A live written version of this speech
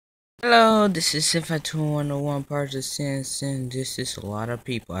Hello, this is If I 101 part of Sense, and this is a lot of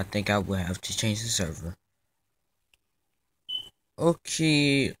people. I think I will have to change the server.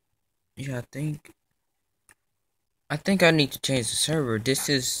 Okay, yeah, I think I need to change the server. This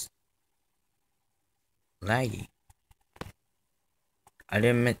is laggy. I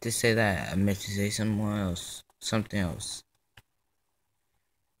didn't meant to say that. I meant to say something else.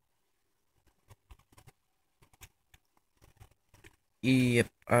 Yep.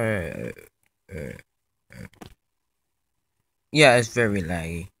 Yeah, it's very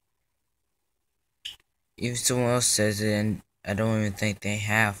laggy. If someone else says it, and I don't even think they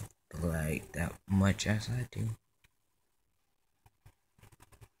have like that much as I do.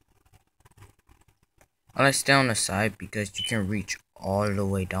 I like stay on the side because you can reach all the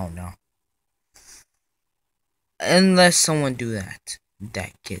way down now. Unless someone do that.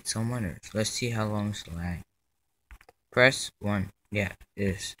 That gets on my nerves. Let's see how long it's lag. Press 1. Yeah, it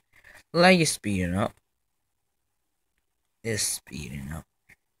is. Lag is speeding up. It's speeding up.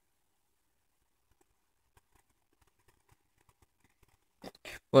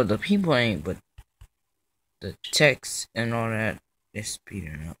 Well, the people ain't, but the text and all that is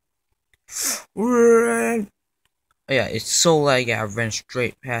speeding up. Oh, yeah, it's so laggy I ran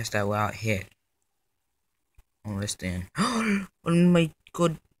straight past that without hit. Oh, let's stand. Oh my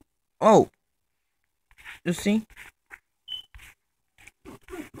god. Oh! You see?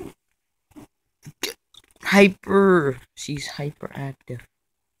 Hyper! She's hyperactive.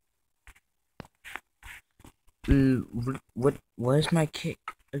 Where's my kick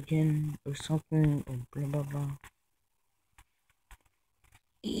again or something or blah blah blah.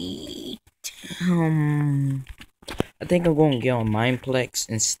 I think I'm gonna get on Mindplex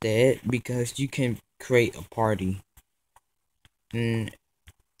instead because you can create a party. And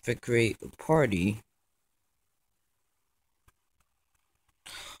if I create a party,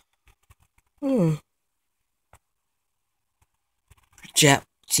 Jap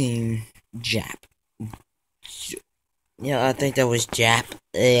team Jap. Yeah, I think that was Jap.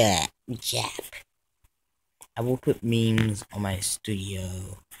 Yeah, Jap. I will put memes on my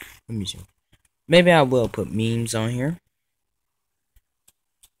studio. Let me see. Maybe I will put memes on here.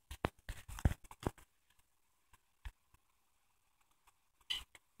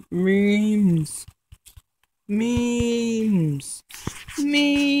 Memes. Memes.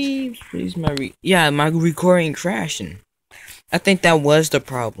 Memes. Please, my recording crashing. I think that was the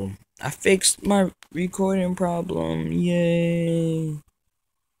problem. I fixed my recording problem. Yay.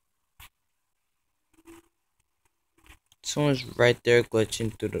 Someone's right there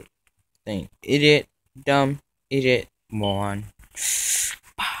glitching through the thing. Idiot. Dumb. Idiot. Moron.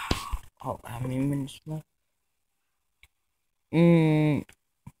 Oh, how many minutes left?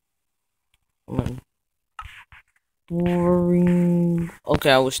 Boring.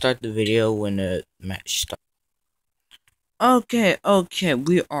 Okay, I will start the video when the match starts. Okay,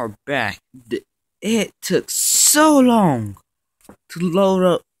 we are back. It took so long to load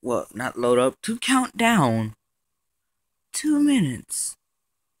up. Well, not load up, to count down. 2 minutes.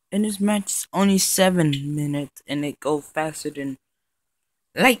 And this match is only 7 minutes, and it goes faster than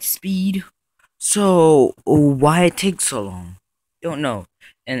light speed. So, why it takes so long? Don't know.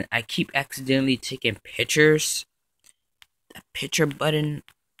 And I keep accidentally taking pictures. The picture button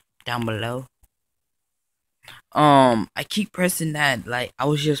down below. I keep pressing that like I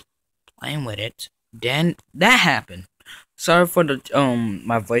was just playing with it. Then that happened. Sorry for the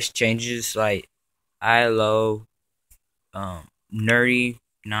my voice changes like I low nerdy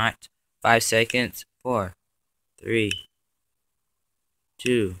not 5 seconds. 4, 3,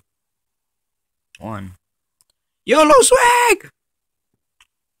 2, 1. YOLO swag!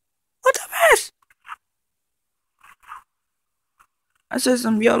 What the mess? I said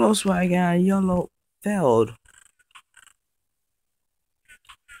some YOLO swag and YOLO failed.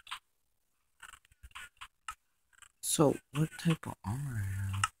 So what type of armor I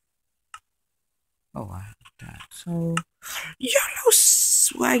have? Oh, I have that. So YOLO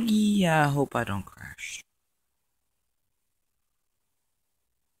swaggy. I hope I don't crash.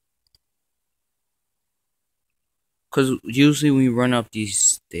 Cause usually we run up these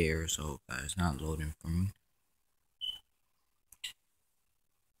stairs. Oh, it's not loading for me.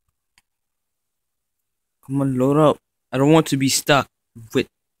 Come on, load up. I don't want to be stuck with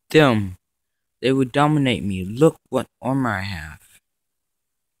them. They would dominate me. Look what armor I have.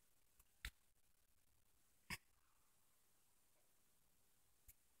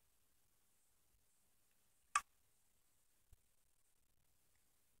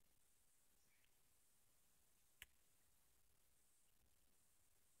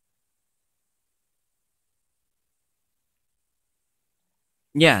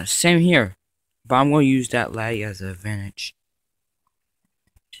 Yeah, same here. But I'm going to use that lag as an advantage.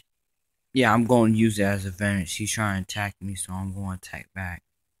 Yeah, I'm going to use it as an advantage. He's trying to attack me, so I'm going to attack back.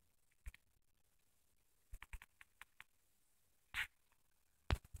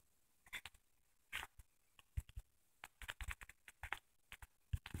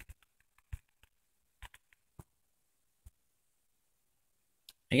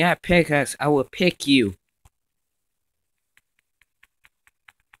 I got a pickaxe. I will pick you.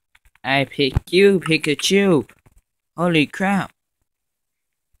 I pick you, Pikachu. Holy crap.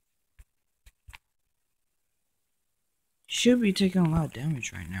 Should be taking a lot of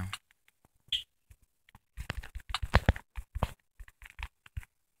damage right now.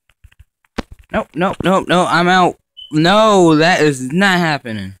 Nope, nope, nope, no, I'm out. No, that is not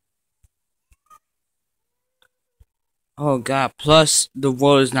happening. Oh god, plus the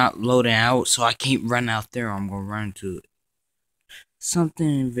world is not loading out, so I can't run out there. I'm gonna run into something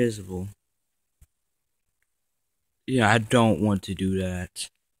invisible. Yeah, I don't want to do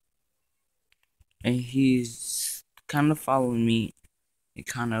that. And he's kind of following me and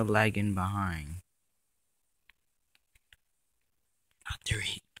kind of lagging behind. Oh, there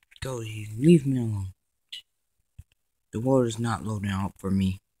he goes. Leave me alone. The world is not loading out for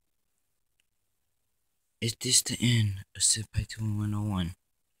me. Is this the end of Senpai 2101?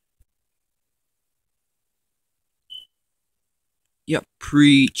 Yep,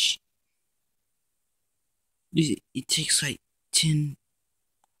 preach. It takes like 10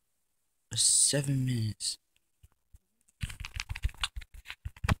 or 7 minutes.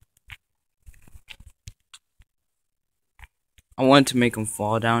 I wanted to make him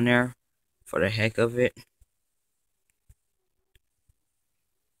fall down there for the heck of it.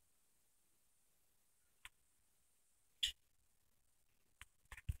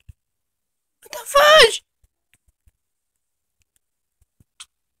 What the fudge?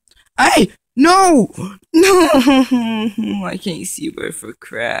 Hey! No! No! I can't see where for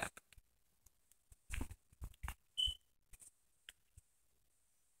crap.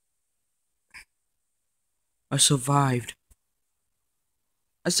 I survived.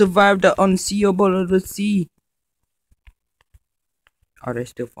 I survived the unseeable of the sea. Are they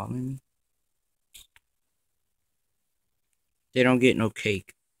still following me? They don't get no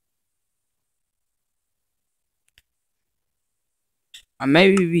cake. I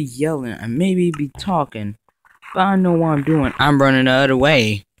maybe be yelling, I maybe be talking, but I know what I'm doing. I'm running the other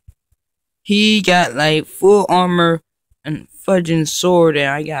way. He got like full armor and fudging sword, and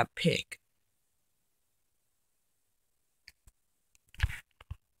I got pick.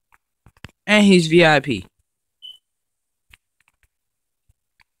 And he's VIP.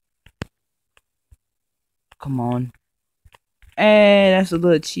 Come on. Hey, that's a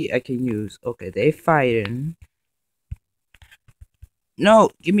little cheat I can use. Okay, they fighting.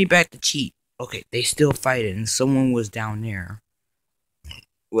 No, give me back the cheat. Okay, they still fighting. Someone was down there.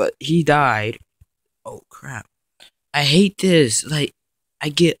 Well, he died. Oh crap. I hate this. Like, I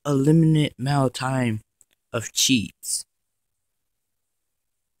get a limited amount of time of cheats.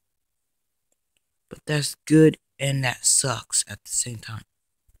 But that's good and that sucks at the same time.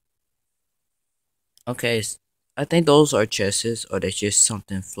 Okay, I think those are chests, or there's just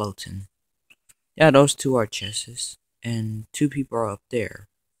something floating. Yeah, those two are chests, and 2 people are up there.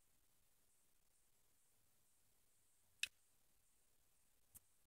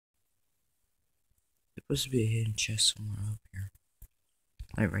 There's supposed to be a hidden chest somewhere up here.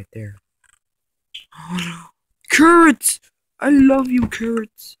 Like right there. Oh no! Carrots! I love you,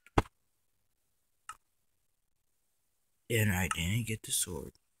 carrots! And I didn't get the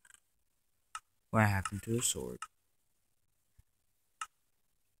sword. What happened to the sword?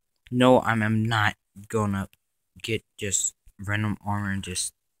 No, I'm not gonna get just random armor and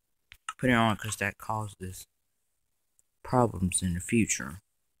just put it on, because that causes problems in the future.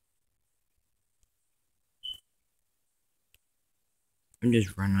 I'm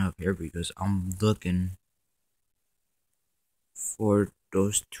just running up here because I'm looking for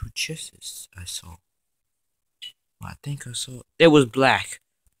those 2 chests I saw. Well, I think I saw it was black.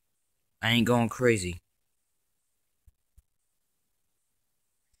 I ain't going crazy.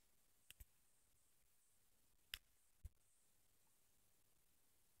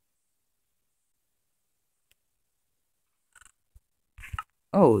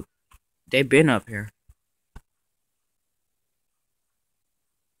 Oh, they been up here.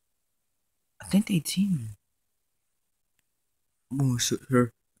 I think they teaming. I'm gonna sit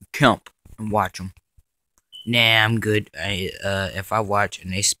here, camp, and watch them. Nah, I'm good. If I watch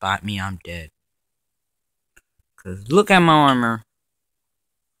and they spot me, I'm dead. Cause look at my armor.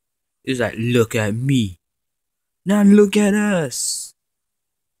 It's like, look at me. Now look at us.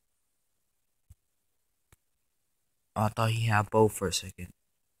 Oh, I thought he had both for a second.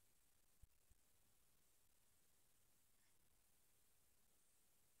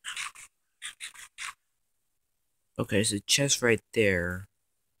 Okay, it's a chest right there.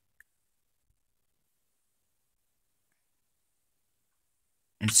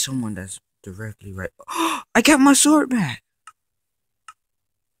 And someone that's directly right. I got my sword back!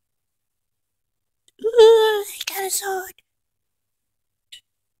 Ooh, I got a sword!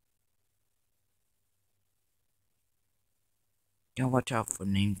 Gotta watch out for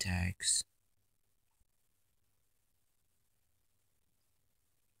name tags.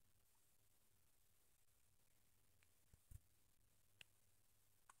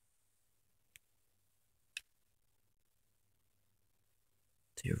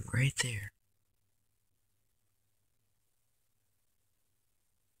 They're right there.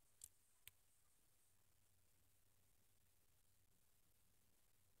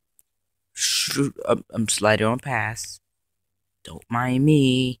 Shoot, I'm sliding on past. Don't mind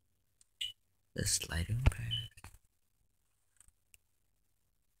me. Let's slide on past.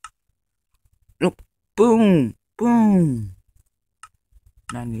 Nope. Boom. Boom.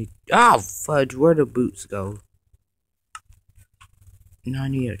 Now I need. Oh, fudge. Where the boots go? Now I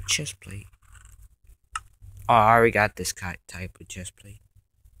need a chest plate. Oh, I already got this type of chest plate.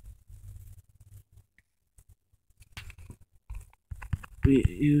 We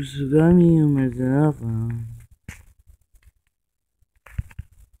use the volume as an alpha.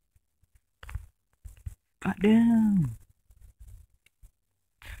 Goddamn.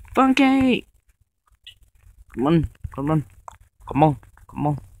 Funky! Come on, come on, come on, come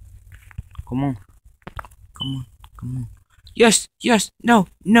on, come on, come on, come on. Yes, yes, no,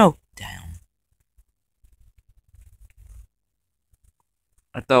 no. Damn.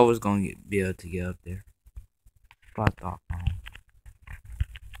 I thought I was gonna be able to get up there. But I thought wrong.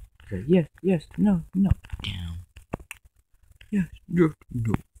 Yes, yes, no, no. Damn. Yes, no,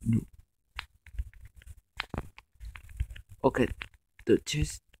 no, no. Okay, the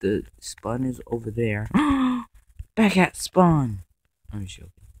spawn is over there. Back at spawn. Let me show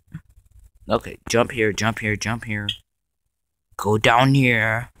you. Okay, jump here, jump here, jump here. Go down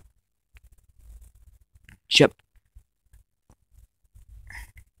here. Jump.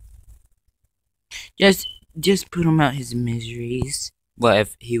 Just put him out his miseries. Well,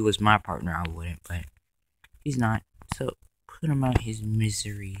 if he was my partner, I wouldn't, but he's not. So put him out his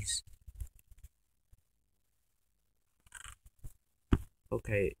miseries.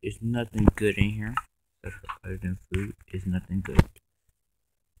 Okay, there's nothing good in here. Other than food, is nothing good.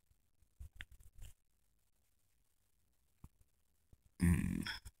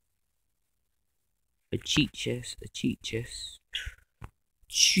 A cheat chest, a cheat chest.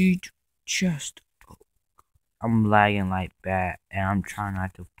 Cheat chest. Oh, I'm lagging like bad, and I'm trying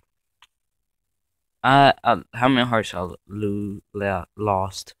not to. How many hearts I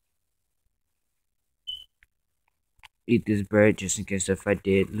lost? Eat this bread just in case if I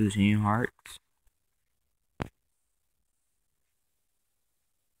did lose any hearts.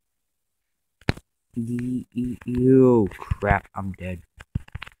 Ew, crap, I'm dead.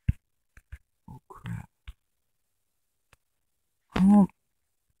 Oh, crap. Oh,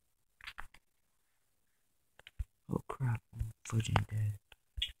 crap, I'm fudging dead.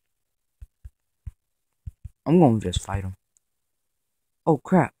 I'm gonna just fight him. Oh,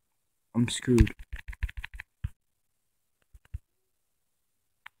 crap, I'm screwed.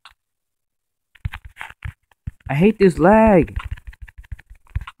 I hate this lag.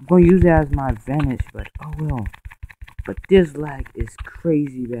 I'm gonna use it as my advantage, but oh well. But this lag is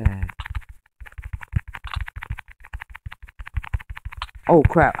crazy bad. Oh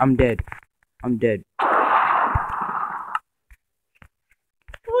crap, I'm dead. I'm dead.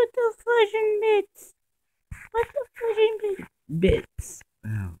 What the fudging bits? What the fudging bits?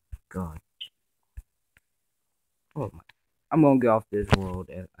 Oh god. Oh my. I'm gonna get off this world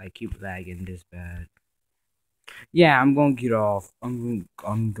if I keep lagging this bad. Yeah, I'm gonna get off. I'm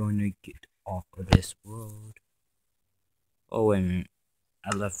gonna get off of this world. Oh wait a minute.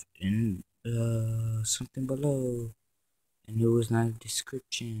 I left in something below. And it was not a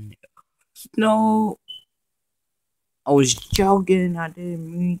description. No, I was joking. I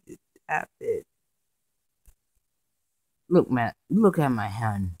didn't mean to tap it. Look, Matt. Look at my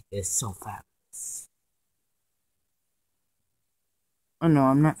hand. It's so fabulous. Oh no,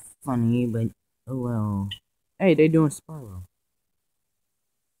 I'm not funny, but oh well. Hey, they doing Spyro.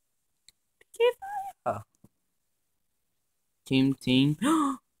 Team.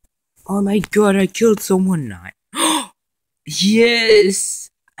 Oh my god, I killed someone. Not.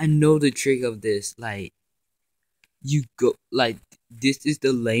 Yes, I know the trick of this. Like, you go like this is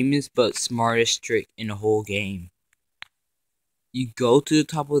the lamest but smartest trick in the whole game. You go to the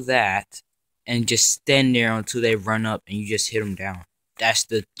top of that and just stand there until they run up and you just hit them down. That's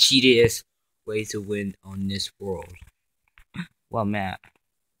the cheatiest way to win on this world. Well, map.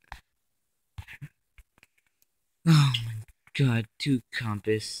 Oh my god, 2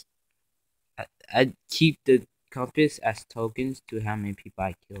 compass. I'd keep the compass as tokens to how many people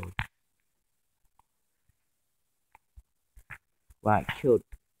I killed. Well, I killed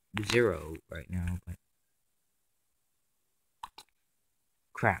 0 right now, but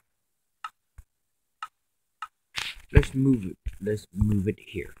crap. Let's move it. Let's move it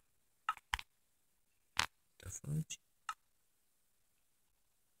here. The fudge?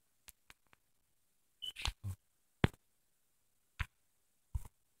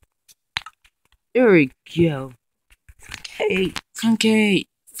 There we go. Hey, funky,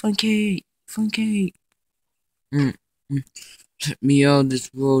 funky, funky. Let me on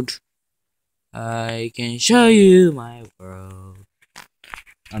this world. I can show you my world.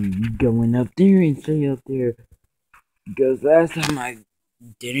 I'm going up there and stay up there. Because last time I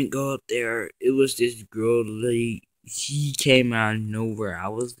didn't go up there, it was this girl, like, she came out of nowhere. I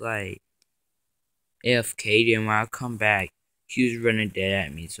was like, AFK, then when I come back, she was running dead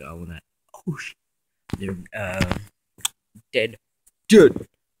at me, so I was like, oh shit. Dead. Dude,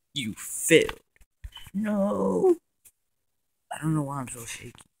 you failed. No. I don't know why I'm so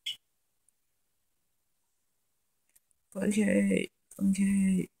shaky. Funky,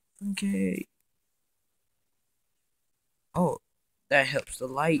 funky, funky. Oh, that helps the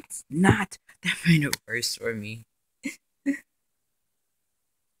lights. Not. That made it worse for me.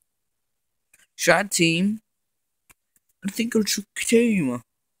 Shot team. I think I'll shoot team.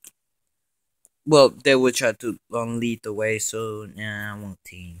 Well, they would try to lead the way, so nah, I won't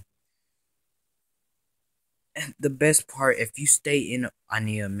team. And the best part, if you stay in, I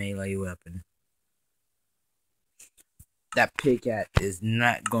need a melee weapon. That pickaxe is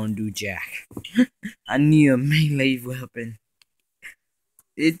not gonna do jack. I need a melee weapon.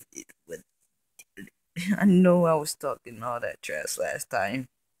 I know I was talking all that trash last time.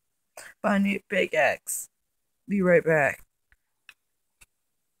 But I need a pickaxe. Be right back.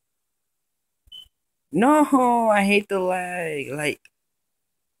 No, I hate the lag. Like,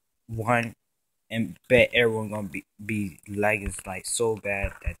 one, and bet everyone gonna be lagging like so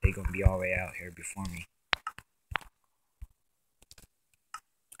bad that they gonna be all the way out here before me.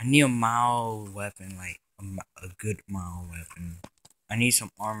 I need a mild weapon, like a good mild weapon. I need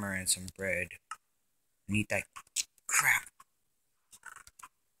some armor and some bread. I need that crap.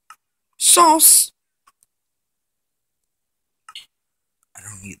 Sauce! I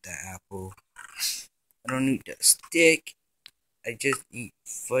don't need that apple. I don't need that stick. I just need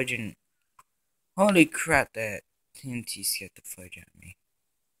fudge and... Holy crap, that TNT scared the fudge at me.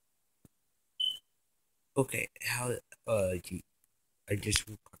 Okay, how... I just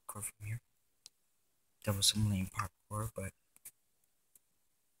will parkour from here. That was some lame parkour, but...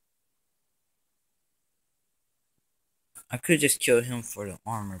 I could just kill him for the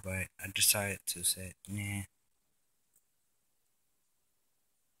armor, but I decided to say, nah.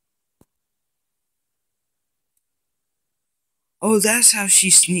 Oh, that's how she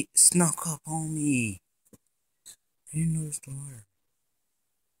snuck up on me. I didn't know it's her.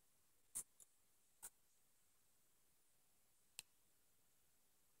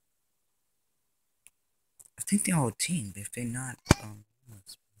 I think they're all a team. If they're not,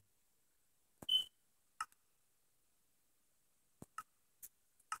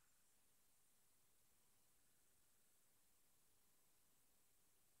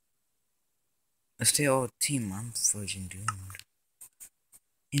 if they're all a team, I'm fudging doomed.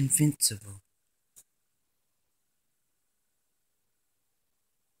 Invincible.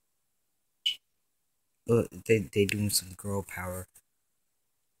 Look, they doing some girl power.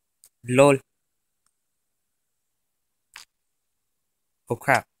 LOL. Oh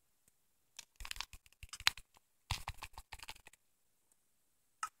crap.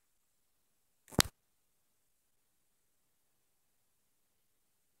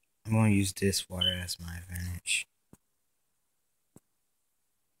 I'm gonna use this water as my advantage.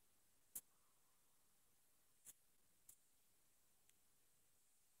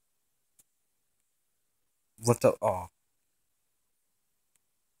 What the? Oh.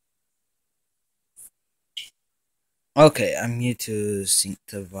 Okay, I'm here to sink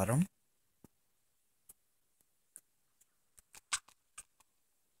to the bottom.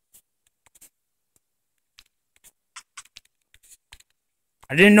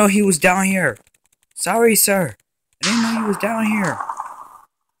 I didn't know he was down here. Sorry, sir. I didn't know he was down here.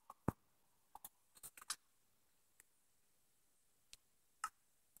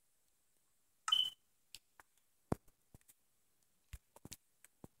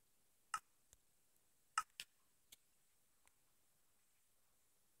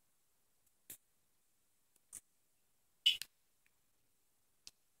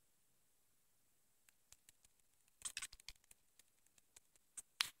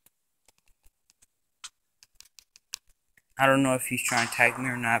 I don't know if he's trying to tag me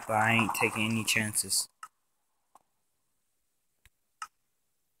or not, but I ain't taking any chances.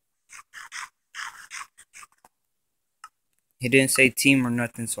 He didn't say team or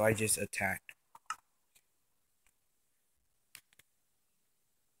nothing, so I just attacked.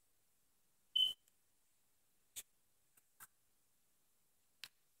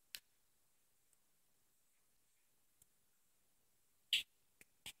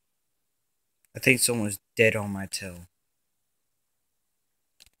 I think someone's dead on my tail.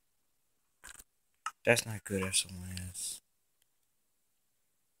 That's not good if someone is.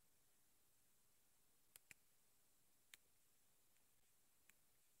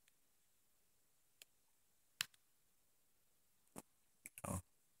 Oh,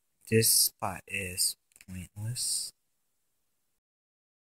 this spot is pointless.